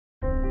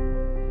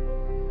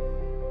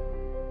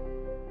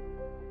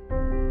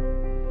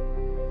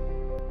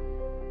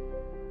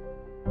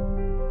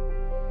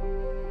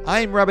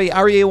I'm Rabbi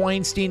Aryeh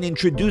Weinstein,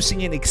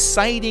 introducing an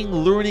exciting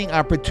learning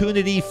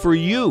opportunity for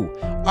you.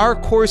 Our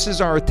courses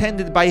are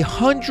attended by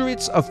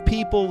hundreds of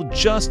people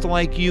just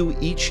like you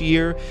each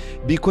year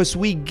because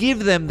we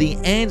give them the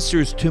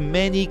answers to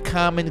many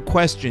common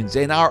questions.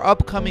 And our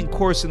upcoming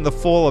course in the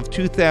fall of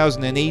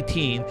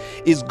 2018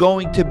 is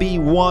going to be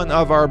one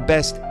of our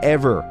best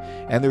ever.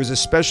 And there's a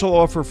special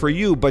offer for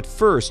you, but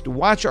first,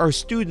 watch our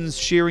students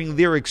sharing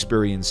their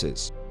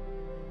experiences.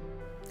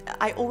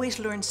 I always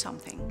learn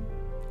something.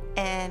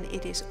 And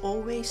it is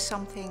always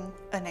something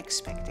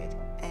unexpected.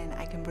 And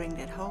I can bring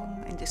that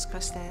home and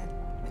discuss that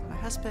with my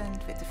husband,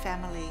 with the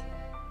family.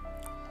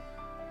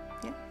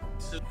 Yeah.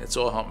 It's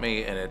all helped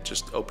me, and it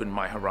just opened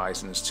my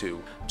horizons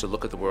to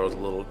look at the world a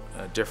little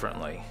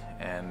differently,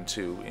 and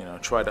to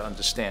try to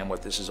understand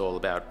what this is all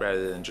about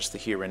rather than just the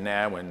here and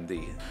now.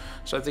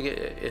 So I think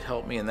it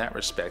helped me in that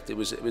respect. It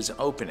was an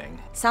opening.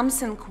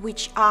 Something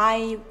which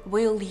I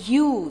will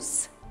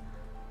use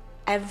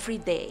every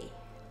day.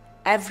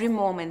 Every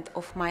moment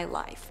of my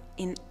life,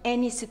 in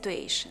any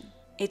situation.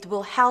 It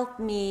will help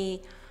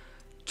me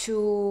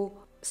to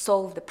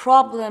solve the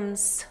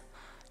problems,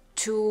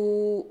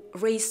 to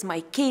raise my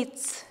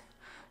kids,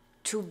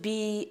 to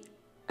be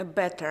a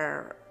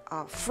better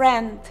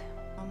friend.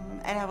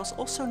 And I was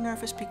also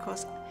nervous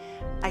because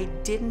I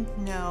didn't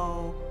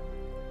know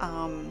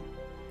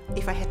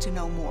if I had to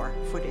know more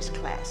for this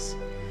class.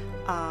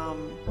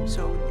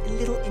 So a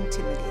little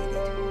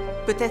intimidated.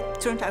 But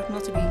that turned out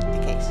not to be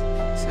the case.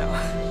 So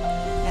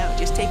no,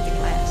 just take the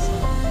class.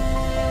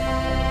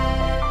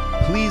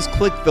 Please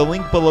click the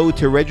link below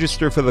to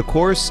register for the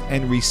course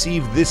and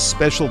receive this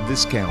special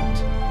discount.